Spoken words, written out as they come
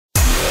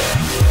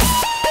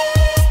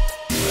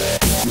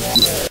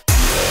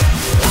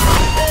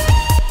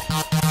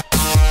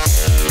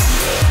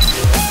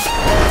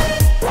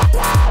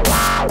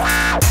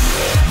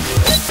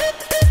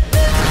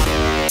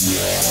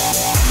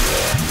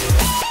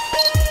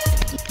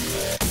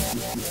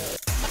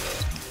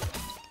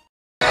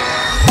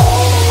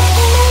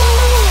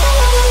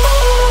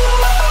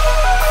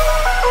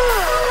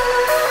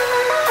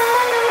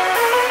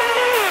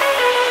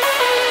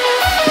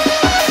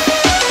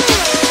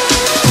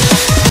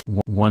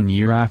1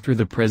 year after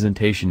the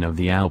presentation of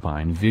the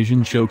Alpine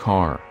Vision show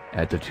car,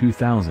 at the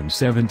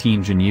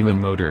 2017 Geneva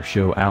Motor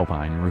Show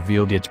Alpine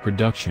revealed its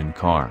production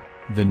car,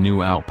 the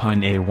new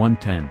Alpine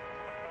A110.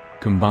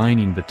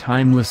 Combining the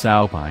timeless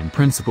Alpine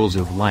principles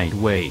of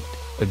lightweight,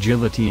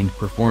 agility and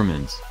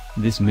performance,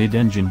 this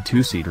mid-engine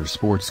two-seater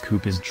sports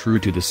coupe is true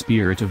to the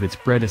spirit of its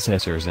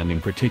predecessors and in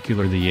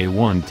particular the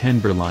A110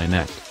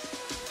 Berlinette.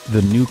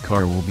 The new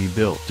car will be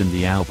built in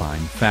the Alpine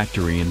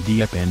factory in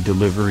Dieppe and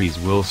deliveries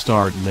will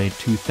start late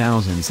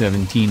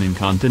 2017 in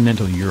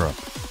continental Europe.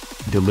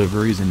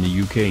 Deliveries in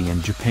the UK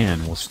and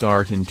Japan will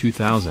start in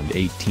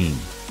 2018.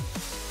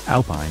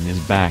 Alpine is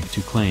back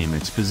to claim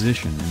its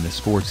position in the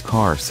sports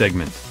car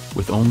segment,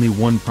 with only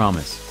one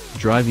promise: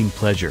 driving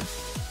pleasure.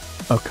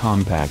 A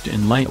compact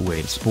and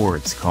lightweight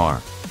sports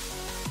car.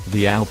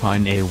 The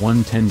Alpine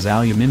A110's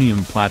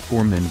aluminium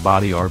platform and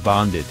body are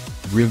bonded,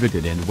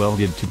 riveted and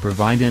welded to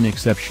provide an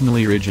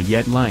exceptionally rigid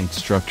yet light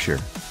structure.